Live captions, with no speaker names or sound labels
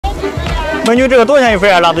美女，这个多少钱一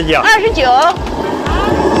份啊？辣子鸡29。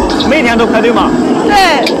每天都排队吗？对，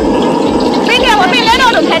每天我没来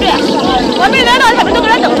到都排队，我没来到他们都搁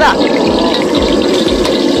这等着。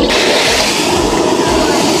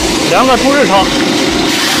2个同时炒。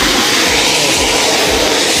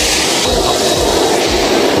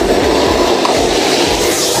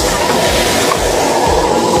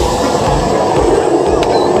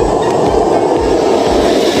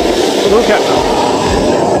土豆片。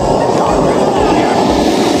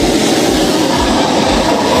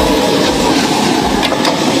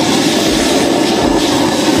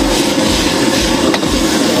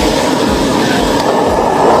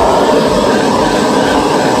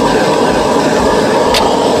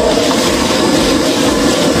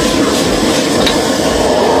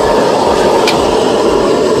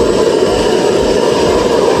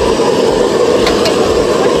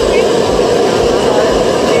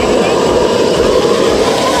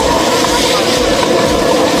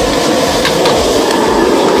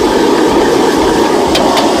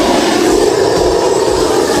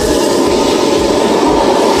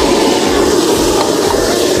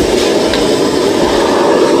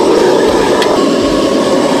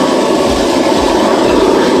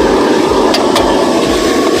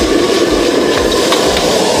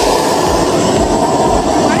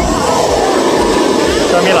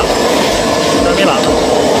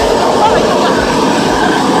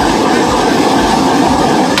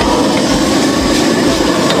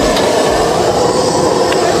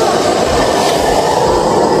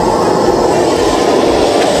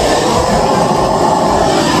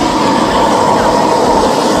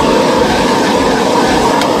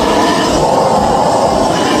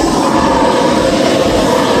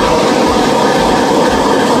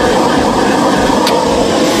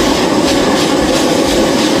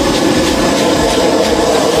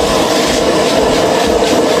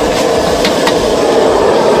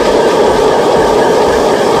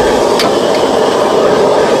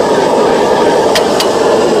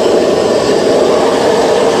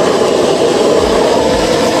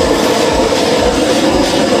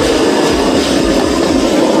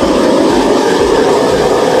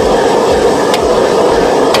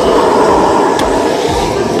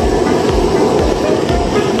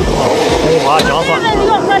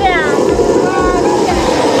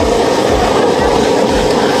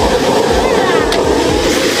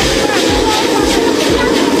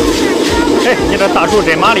你这大厨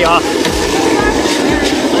真麻利啊！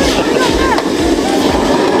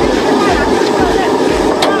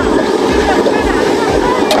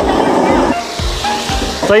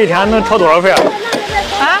这一天能炒多少份啊？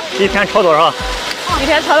啊？一天炒多少？一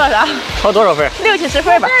天炒多少？炒多少份？60、70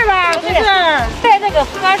份吧。是吧？不是，在那个合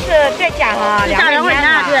适再加上2块钱。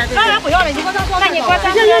对，当然不要了，你给我上。那你给我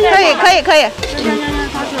上。可以。行，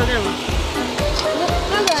他说这吧。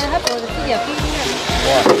那个还多直接飞进来。哇。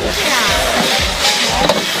是啊。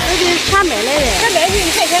那是他买来的。他买是1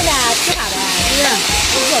块钱的，其他的。是。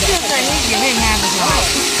就是你1块钱不行。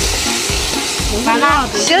完了。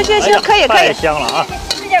行，可以。太香了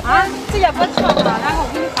啊！直接不错了，然后我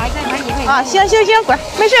给你发1块钱。啊，行，滚，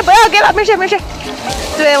没事，不要给了，没事。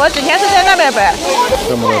对，我之前是在那边摆。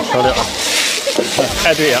这么多调料，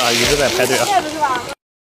排队啊，一直在排队啊。